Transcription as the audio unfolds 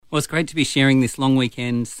Well, it's great to be sharing this long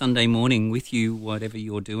weekend Sunday morning with you, whatever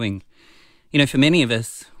you're doing. You know, for many of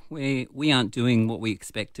us, we aren't doing what we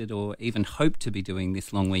expected or even hoped to be doing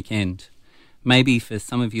this long weekend. Maybe for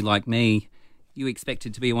some of you like me, you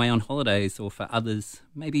expected to be away on holidays, or for others,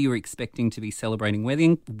 maybe you were expecting to be celebrating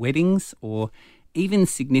weddings or even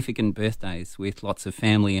significant birthdays with lots of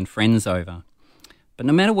family and friends over. But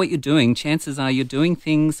no matter what you're doing, chances are you're doing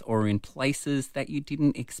things or in places that you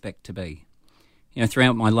didn't expect to be. You know,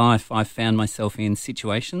 throughout my life, I've found myself in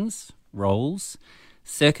situations, roles,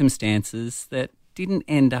 circumstances that didn't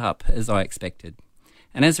end up as I expected.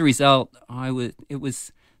 And as a result, it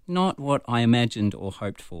was not what I imagined or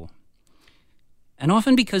hoped for. And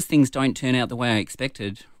often because things don't turn out the way I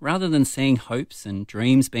expected, rather than seeing hopes and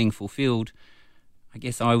dreams being fulfilled, I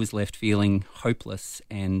guess I was left feeling hopeless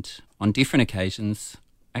and on different occasions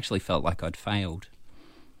actually felt like I'd failed.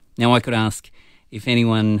 Now I could ask if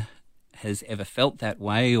anyone has ever felt that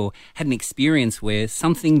way or had an experience where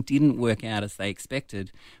something didn't work out as they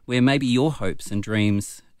expected, where maybe your hopes and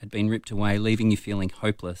dreams had been ripped away, leaving you feeling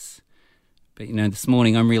hopeless. But, you know, this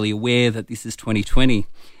morning I'm really aware that this is 2020,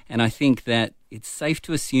 and I think that it's safe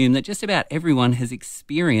to assume that just about everyone has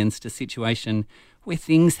experienced a situation where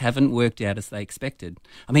things haven't worked out as they expected.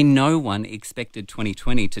 I mean, no one expected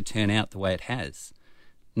 2020 to turn out the way it has.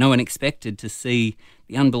 No one expected to see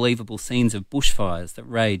the unbelievable scenes of bushfires that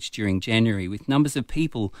raged during January, with numbers of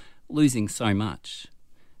people losing so much.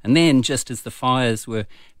 And then, just as the fires were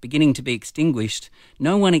beginning to be extinguished,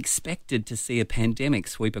 no one expected to see a pandemic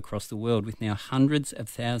sweep across the world, with now hundreds of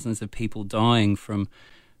thousands of people dying from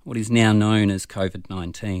what is now known as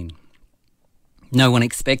COVID-19. No one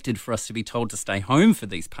expected for us to be told to stay home for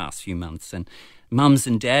these past few months, and mums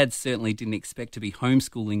and dads certainly didn't expect to be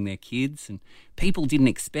homeschooling their kids, and people didn't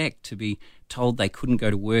expect to be told they couldn't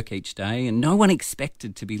go to work each day, and no one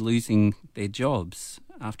expected to be losing their jobs.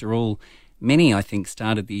 After all, many, I think,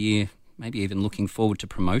 started the year maybe even looking forward to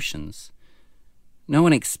promotions. No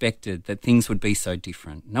one expected that things would be so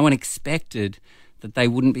different. No one expected that they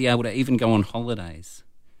wouldn't be able to even go on holidays.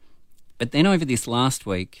 But then over this last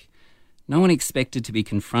week, no one expected to be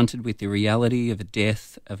confronted with the reality of a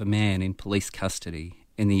death of a man in police custody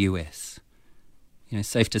in the US. You know,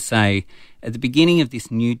 safe to say, at the beginning of this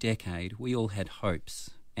new decade, we all had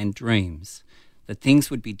hopes and dreams that things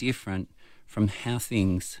would be different from how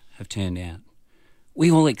things have turned out. We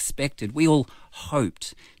all expected, we all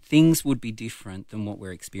hoped things would be different than what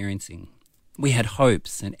we're experiencing. We had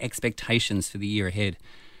hopes and expectations for the year ahead,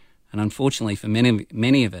 and unfortunately for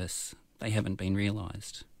many of us, they haven't been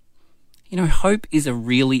realised. You know, hope is a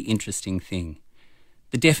really interesting thing.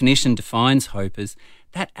 The definition defines hope as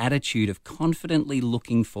that attitude of confidently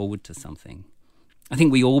looking forward to something. I think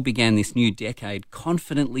we all began this new decade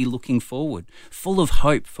confidently looking forward, full of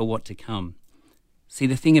hope for what to come. See,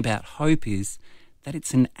 the thing about hope is that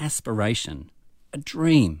it's an aspiration, a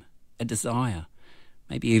dream, a desire,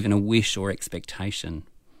 maybe even a wish or expectation.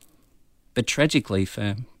 But tragically,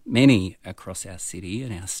 for many across our city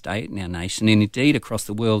and our state and our nation, and indeed across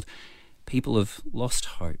the world, people have lost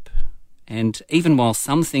hope. And even while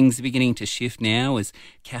some things are beginning to shift now as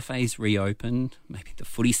cafes reopen, maybe the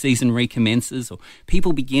footy season recommences, or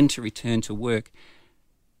people begin to return to work,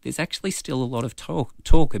 there's actually still a lot of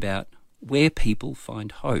talk about where people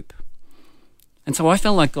find hope. And so I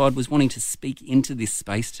felt like God was wanting to speak into this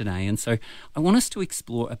space today. And so I want us to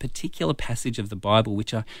explore a particular passage of the Bible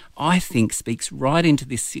which I think speaks right into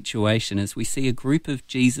this situation as we see a group of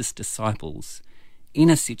Jesus' disciples in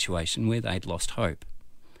a situation where they'd lost hope.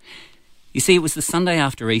 You see, it was the Sunday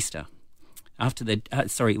after Easter.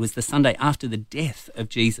 It was the Sunday after the death of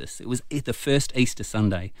Jesus. It was the first Easter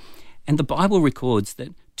Sunday. And the Bible records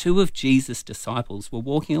that two of Jesus' disciples were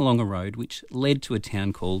walking along a road which led to a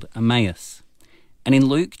town called Emmaus. And in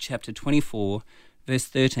Luke chapter 24, verse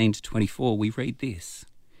 13 to 24, we read this.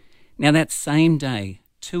 Now that same day,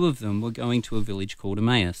 two of them were going to a village called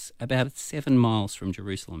Emmaus, about 7 miles from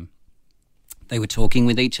Jerusalem. They were talking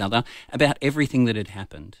with each other about everything that had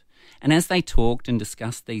happened. And as they talked and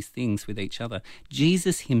discussed these things with each other,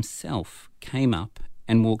 Jesus himself came up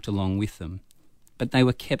and walked along with them. But they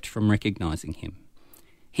were kept from recognizing him.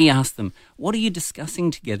 He asked them, "What are you discussing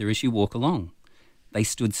together as you walk along?" They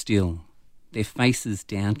stood still, their faces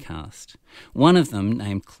downcast. One of them,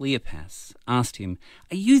 named Cleopas, asked him,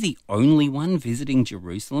 "Are you the only one visiting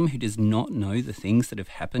Jerusalem who does not know the things that have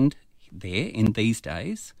happened there in these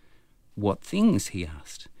days?" "What things?" he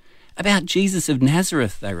asked. "About Jesus of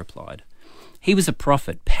Nazareth," they replied. "He was a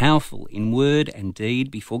prophet, powerful in word and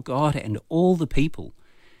deed before God and all the people.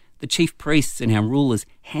 The chief priests and our rulers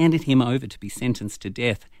handed him over to be sentenced to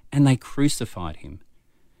death, and they crucified him.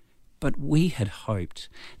 But we had hoped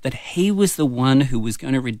that he was the one who was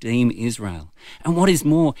going to redeem Israel. And what is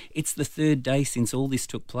more, it's the third day since all this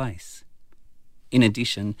took place. In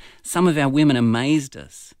addition, some of our women amazed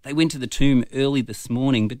us. They went to the tomb early this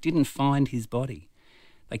morning but didn't find his body.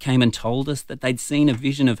 They came and told us that they'd seen a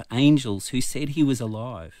vision of angels who said he was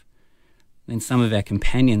alive. Then some of our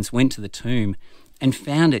companions went to the tomb and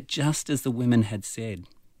found it just as the women had said,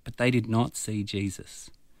 but they did not see Jesus.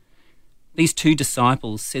 These two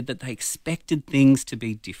disciples said that they expected things to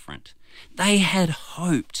be different. They had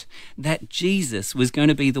hoped that Jesus was going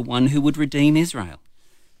to be the one who would redeem Israel.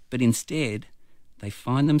 But instead, they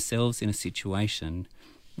find themselves in a situation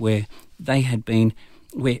where he had been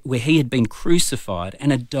crucified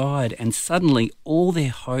and had died, and suddenly all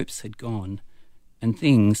their hopes had gone, and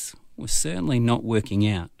things were certainly not working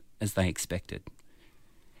out as they expected.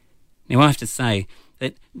 Now, I have to say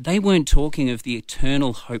that they weren't talking of the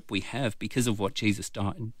eternal hope we have because of what Jesus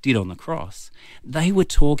did on the cross. They were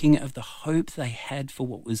talking of the hope they had for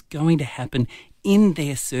what was going to happen in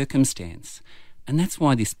their circumstance. And that's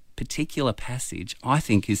why this particular passage, I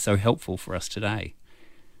think, is so helpful for us today.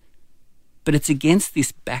 But it's against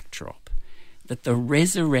this backdrop that the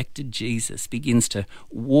resurrected Jesus begins to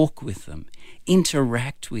walk with them,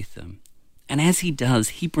 interact with them. And as he does,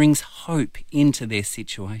 he brings hope into their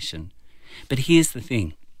situation. But here's the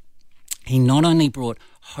thing. He not only brought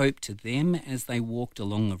hope to them as they walked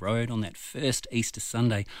along the road on that first Easter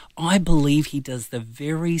Sunday, I believe he does the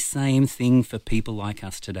very same thing for people like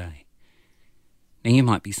us today. Now you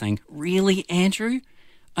might be saying, really, Andrew?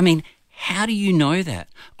 I mean, how do you know that?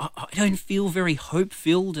 I don't feel very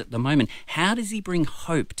hope-filled at the moment. How does he bring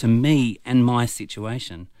hope to me and my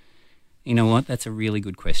situation? You know what? That's a really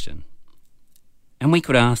good question. And we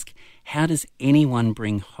could ask, how does anyone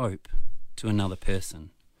bring hope to another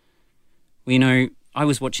person? Well, you know, I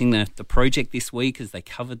was watching the project this week as they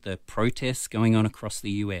covered the protests going on across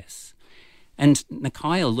the US. And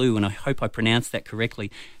Nakia Liu, and I hope I pronounced that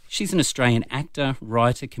correctly, she's an Australian actor,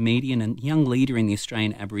 writer, comedian, and young leader in the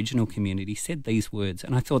Australian Aboriginal community, said these words,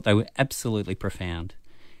 and I thought they were absolutely profound.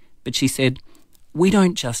 But she said, "We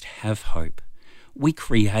don't just have hope, we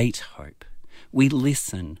create hope. We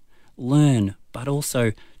listen, learn, but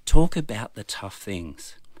also talk about the tough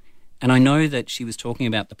things." And I know that she was talking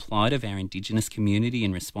about the plight of our Indigenous community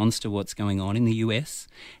in response to what's going on in the US,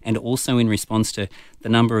 and also in response to the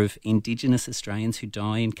number of Indigenous Australians who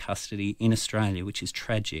die in custody in Australia, which is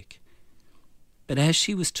tragic. But as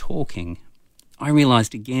she was talking, I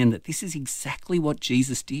realised again that this is exactly what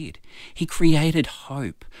Jesus did. He created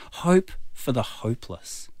hope, hope for the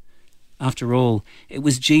hopeless. After all, it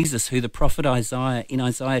was Jesus who the prophet Isaiah in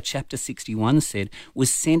Isaiah chapter 61 said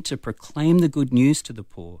was sent to proclaim the good news to the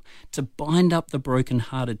poor, to bind up the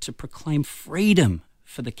brokenhearted, to proclaim freedom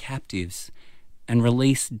for the captives and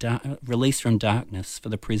release from darkness for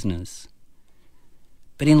the prisoners.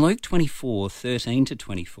 But in Luke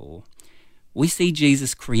 24:13-24, we see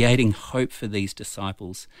Jesus creating hope for these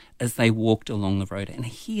disciples as they walked along the road. And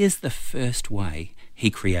here's the first way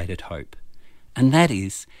he created hope, and that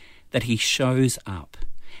is that he shows up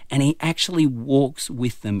and he actually walks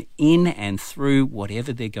with them in and through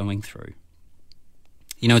whatever they're going through.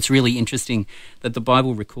 You know, it's really interesting that the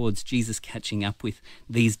Bible records Jesus catching up with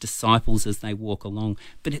these disciples as they walk along.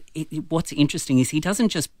 But what's interesting is he doesn't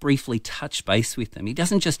just briefly touch base with them. He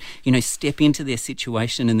doesn't just, step into their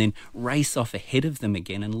situation and then race off ahead of them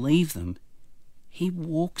again and leave them. He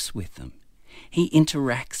walks with them. He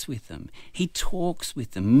interacts with them. He talks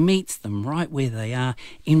with them, meets them right where they are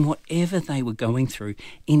in whatever they were going through.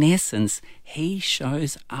 In essence, he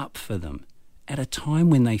shows up for them at a time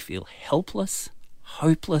when they feel helpless,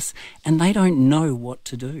 hopeless, and they don't know what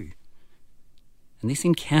to do. And this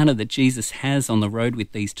encounter that Jesus has on the road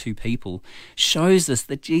with these two people shows us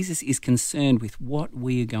that Jesus is concerned with what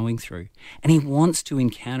we are going through, and he wants to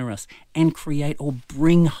encounter us and create or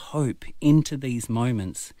bring hope into these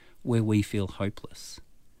moments where we feel hopeless.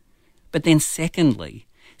 But then secondly,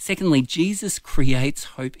 Jesus creates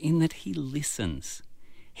hope in that he listens.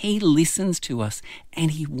 He listens to us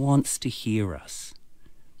and he wants to hear us.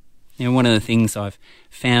 One of the things I've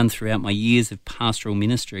found throughout my years of pastoral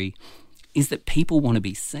ministry is that people want to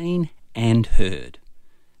be seen and heard.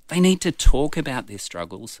 They need to talk about their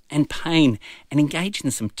struggles and pain and engage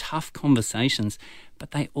in some tough conversations,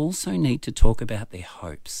 but they also need to talk about their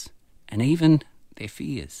hopes and even their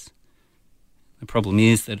fears. The problem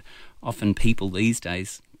is that often people these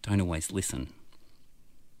days don't always listen.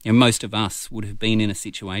 Most of us would have been in a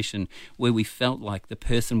situation where we felt like the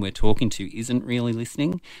person we're talking to isn't really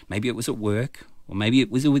listening. Maybe it was at work, or maybe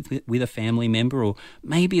it was with a family member, or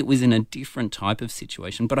maybe it was in a different type of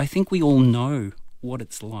situation. But I think we all know what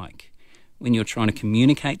it's like when you're trying to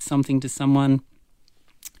communicate something to someone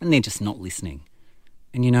and they're just not listening.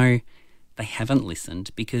 And they haven't listened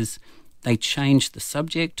because they changed the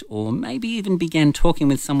subject or maybe even began talking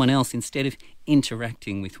with someone else instead of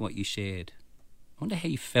interacting with what you shared. I wonder how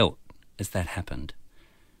you felt as that happened.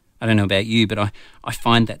 I don't know about you, but I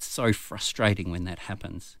find that so frustrating when that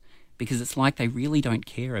happens because it's like they really don't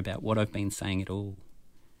care about what I've been saying at all.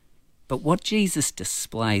 But what Jesus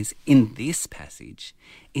displays in this passage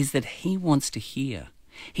is that he wants to hear.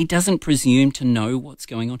 He doesn't presume to know what's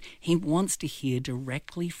going on. He wants to hear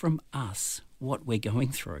directly from us what we're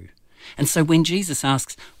going through. And so when Jesus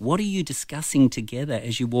asks, what are you discussing together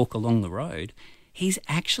as you walk along the road? He's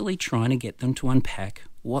actually trying to get them to unpack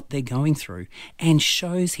what they're going through and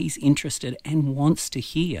shows he's interested and wants to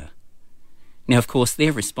hear. Now, of course,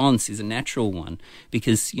 their response is a natural one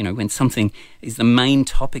because, when something is the main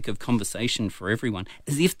topic of conversation for everyone,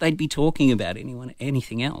 as if they'd be talking about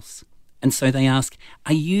anything else. And so they ask,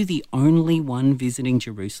 are you the only one visiting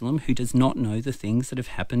Jerusalem who does not know the things that have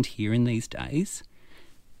happened here in these days?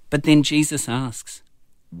 But then Jesus asks,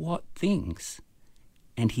 what things?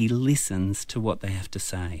 And he listens to what they have to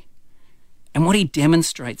say. And what he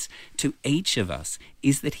demonstrates to each of us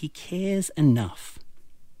is that he cares enough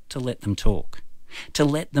to let them talk, to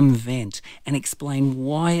let them vent and explain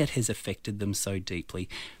why it has affected them so deeply.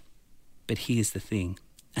 But here's the thing,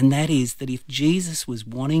 and that is that if Jesus was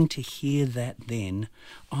wanting to hear that then,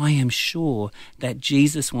 I am sure that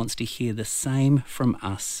Jesus wants to hear the same from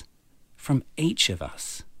us, from each of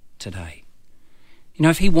us today.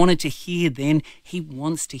 If he wanted to hear then, he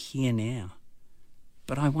wants to hear now.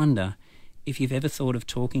 But I wonder if you've ever thought of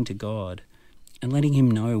talking to God and letting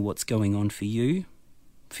him know what's going on for you,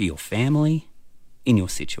 for your family, in your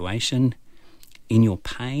situation, in your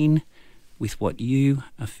pain, with what you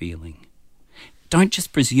are feeling. Don't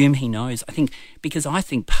just presume he knows. I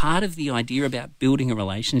think part of the idea about building a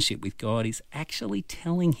relationship with God is actually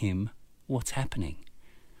telling him what's happening.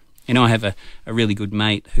 I have a really good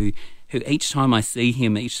mate who each time I see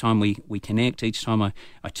him, each time we connect, each time I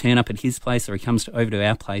turn up at his place or he comes over to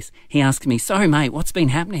our place, he asks me, so mate, what's been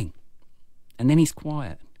happening? And then he's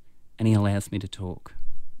quiet and he allows me to talk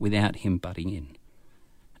without him butting in.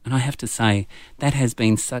 And I have to say, that has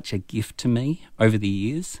been such a gift to me over the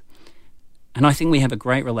years. And I think we have a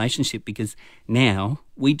great relationship because now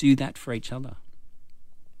we do that for each other.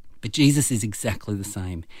 But Jesus is exactly the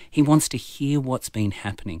same. He wants to hear what's been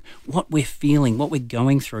happening, what we're feeling, what we're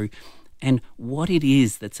going through, and what it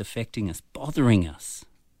is that's affecting us, bothering us,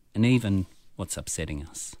 and even what's upsetting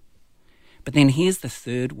us. But then here's the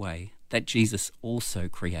third way that Jesus also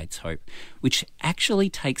creates hope, which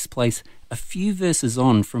actually takes place a few verses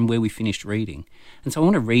on from where we finished reading. And so I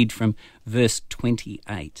want to read from verse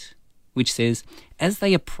 28, which says, as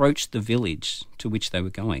they approached the village to which they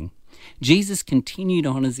were going, Jesus continued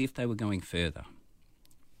on as if they were going further.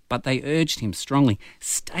 But they urged him strongly,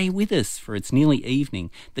 stay with us, for it's nearly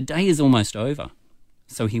evening. The day is almost over.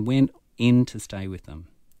 So he went in to stay with them.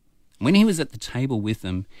 When he was at the table with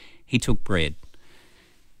them, he took bread,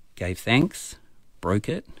 gave thanks, broke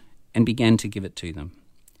it, and began to give it to them.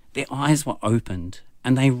 Their eyes were opened,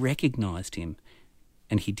 and they recognized him,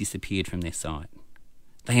 and he disappeared from their sight.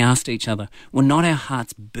 They asked each other, were not our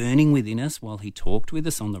hearts burning within us while he talked with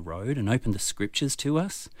us on the road and opened the scriptures to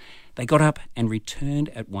us? They got up and returned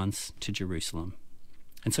at once to Jerusalem.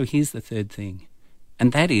 And so here's the third thing,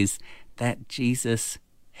 and that is that Jesus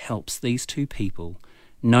helps these two people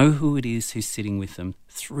know who it is who's sitting with them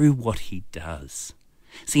through what he does.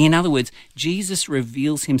 See, in other words, Jesus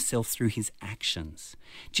reveals himself through his actions.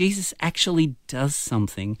 Jesus actually does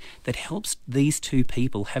something that helps these two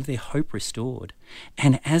people have their hope restored.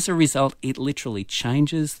 And as a result, it literally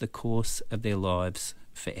changes the course of their lives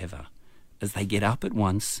forever as they get up at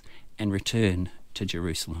once and return to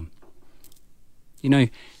Jerusalem.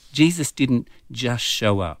 Jesus didn't just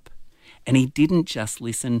show up and he didn't just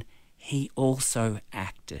listen. He also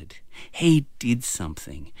acted. He did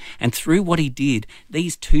something. And through what he did,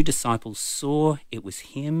 these two disciples saw it was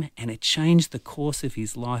him, and it changed the course of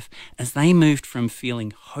his life as they moved from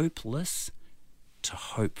feeling hopeless to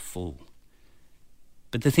hopeful.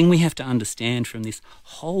 But the thing we have to understand from this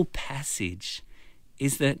whole passage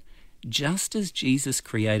is that just as Jesus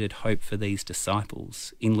created hope for these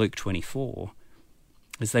disciples in Luke 24,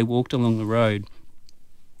 as they walked along the road,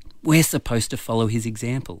 we're supposed to follow his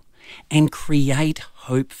example and create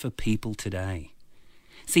hope for people today.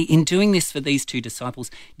 See, in doing this for these two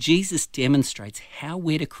disciples, Jesus demonstrates how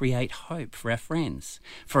we're to create hope for our friends,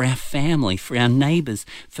 for our family, for our neighbours,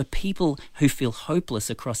 for people who feel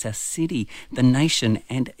hopeless across our city, the nation,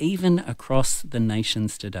 and even across the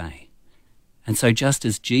nations today. And so just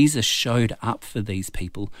as Jesus showed up for these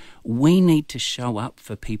people, we need to show up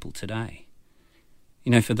for people today.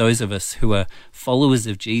 You know, for those of us who are followers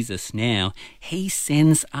of Jesus now, he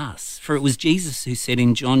sends us. For it was Jesus who said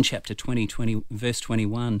in John chapter 20, verse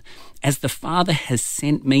 21, "As the Father has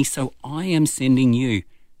sent me, so I am sending you,"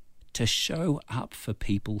 to show up for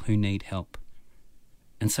people who need help.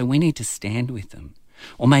 And so we need to stand with them,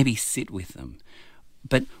 or maybe sit with them.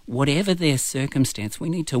 But whatever their circumstance, we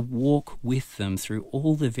need to walk with them through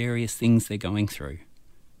all the various things they're going through.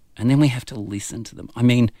 And then we have to listen to them. I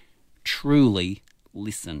mean, truly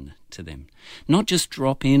listen to them. Not just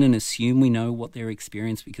drop in and assume we know what they're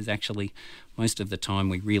experiencing, because actually most of the time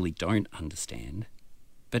we really don't understand.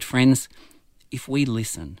 But friends, if we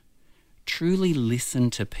listen, truly listen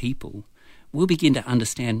to people, we'll begin to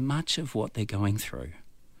understand much of what they're going through.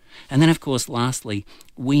 And then, of course, lastly,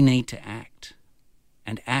 we need to act,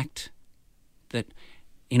 and act that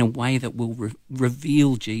in a way that will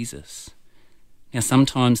reveal Jesus. Now,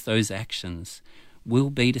 sometimes those actions will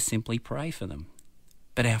be to simply pray for them.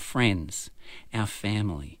 But our friends, our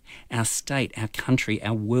family, our state, our country,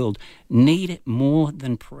 our world need it more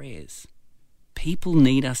than prayers. People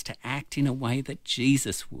need us to act in a way that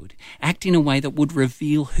Jesus would, act in a way that would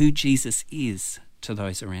reveal who Jesus is to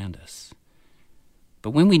those around us. But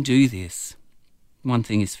when we do this, one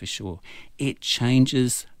thing is for sure, it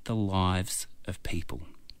changes the lives of people.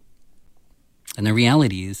 And the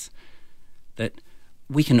reality is that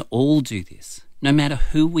we can all do this. No matter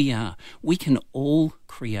who we are, we can all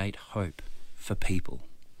create hope for people.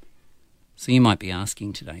 So you might be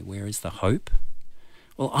asking today, where is the hope?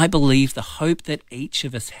 Well, I believe the hope that each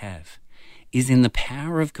of us have is in the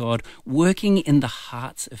power of God working in the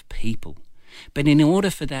hearts of people. But in order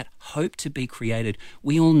for that hope to be created,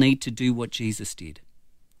 we all need to do what Jesus did.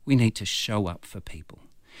 We need to show up for people.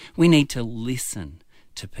 We need to listen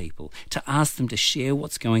to people, to ask them to share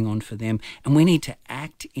what's going on for them, and we need to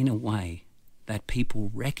act in a way that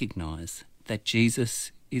people recognise that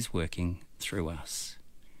Jesus is working through us.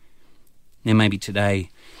 Now, maybe today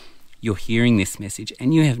you're hearing this message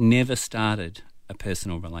and you have never started a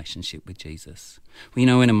personal relationship with Jesus. Well, you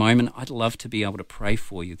know, in a moment, I'd love to be able to pray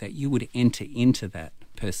for you that you would enter into that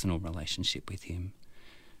personal relationship with him.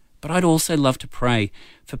 But I'd also love to pray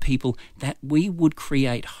for people that we would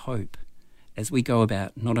create hope as we go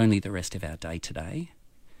about not only the rest of our day today,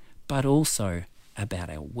 but also about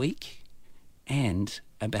our week and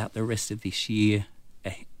about the rest of this year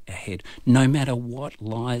ahead, no matter what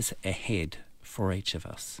lies ahead for each of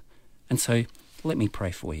us. And so let me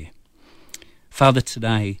pray for you. Father,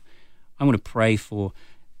 today I want to pray for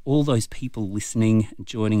all those people listening and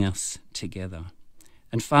joining us together.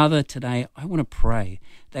 And Father, today I want to pray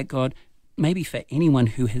that God, maybe for anyone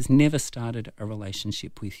who has never started a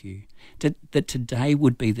relationship with you, that today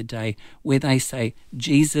would be the day where they say,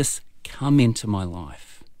 Jesus, come into my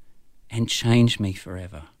life and change me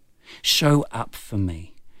forever. Show up for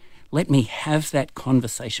me. Let me have that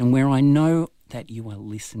conversation where I know that you are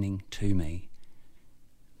listening to me.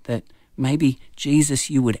 That maybe, Jesus,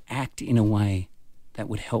 you would act in a way that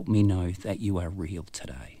would help me know that you are real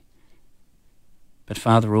today. But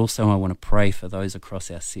Father, also I want to pray for those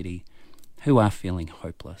across our city who are feeling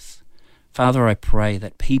hopeless. Father, I pray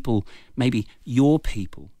that people, maybe your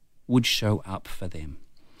people, would show up for them.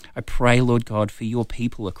 I pray, Lord God, for your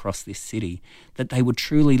people across this city, that they would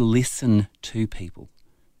truly listen to people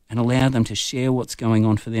and allow them to share what's going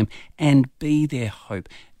on for them and be their hope,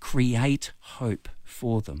 create hope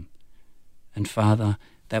for them. And Father,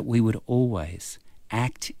 that we would always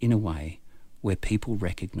act in a way where people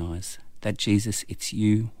recognise that, Jesus, it's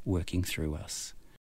you working through us.